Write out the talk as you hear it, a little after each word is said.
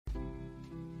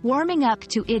Warming up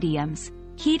to idioms,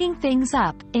 heating things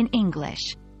up in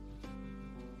English.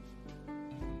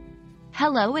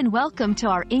 Hello and welcome to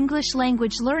our English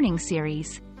language learning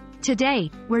series.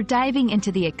 Today, we're diving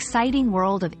into the exciting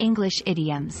world of English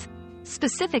idioms.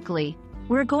 Specifically,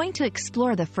 we're going to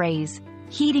explore the phrase,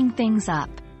 heating things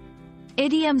up.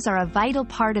 Idioms are a vital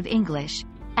part of English,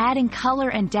 adding color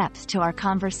and depth to our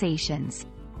conversations.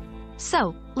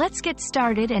 So, let's get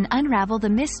started and unravel the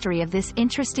mystery of this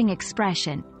interesting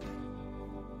expression.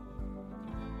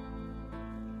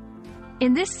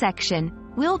 In this section,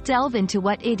 we'll delve into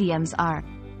what idioms are.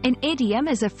 An idiom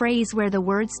is a phrase where the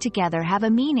words together have a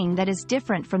meaning that is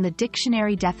different from the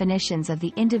dictionary definitions of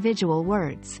the individual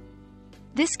words.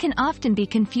 This can often be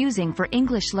confusing for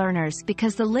English learners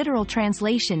because the literal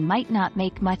translation might not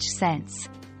make much sense.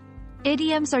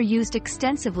 Idioms are used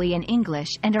extensively in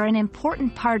English and are an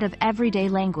important part of everyday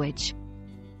language.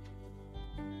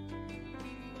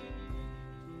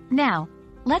 Now,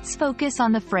 let's focus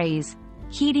on the phrase,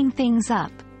 heating things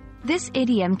up. This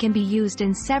idiom can be used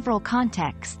in several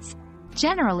contexts.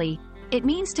 Generally, it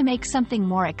means to make something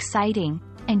more exciting,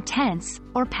 intense,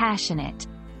 or passionate.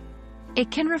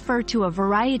 It can refer to a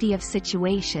variety of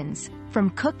situations, from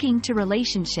cooking to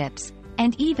relationships,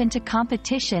 and even to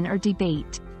competition or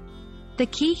debate. The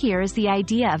key here is the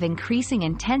idea of increasing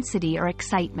intensity or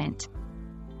excitement.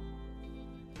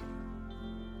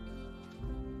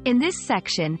 In this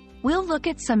section, we'll look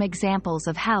at some examples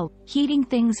of how heating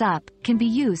things up can be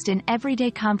used in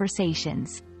everyday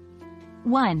conversations.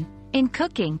 1. In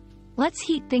cooking, let's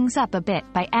heat things up a bit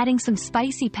by adding some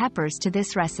spicy peppers to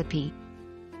this recipe.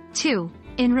 2.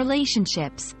 In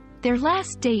relationships, their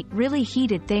last date really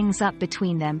heated things up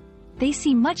between them. They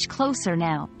seem much closer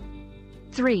now.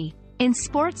 3. In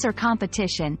sports or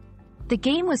competition, the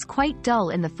game was quite dull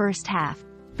in the first half,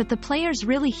 but the players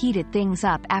really heated things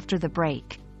up after the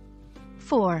break.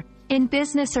 4. In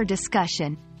business or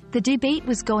discussion, the debate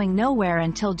was going nowhere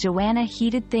until Joanna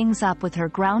heated things up with her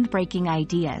groundbreaking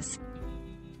ideas.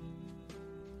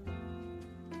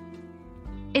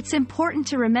 It's important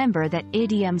to remember that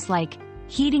idioms like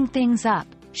heating things up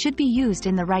should be used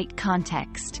in the right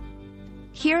context.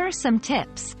 Here are some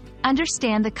tips.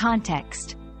 Understand the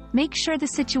context. Make sure the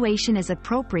situation is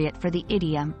appropriate for the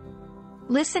idiom.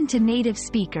 Listen to native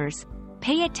speakers.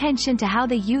 Pay attention to how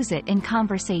they use it in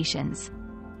conversations.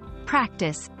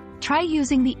 Practice. Try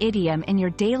using the idiom in your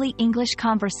daily English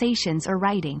conversations or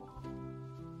writing.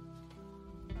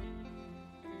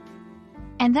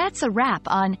 And that's a wrap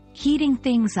on heating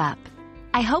things up.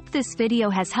 I hope this video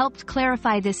has helped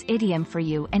clarify this idiom for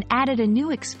you and added a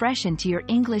new expression to your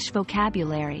English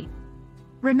vocabulary.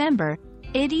 Remember,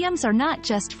 idioms are not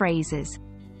just phrases.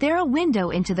 They're a window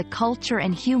into the culture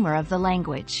and humor of the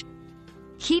language.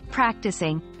 Keep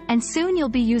practicing, and soon you'll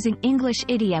be using English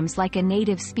idioms like a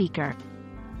native speaker.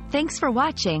 Thanks for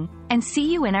watching, and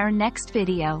see you in our next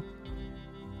video.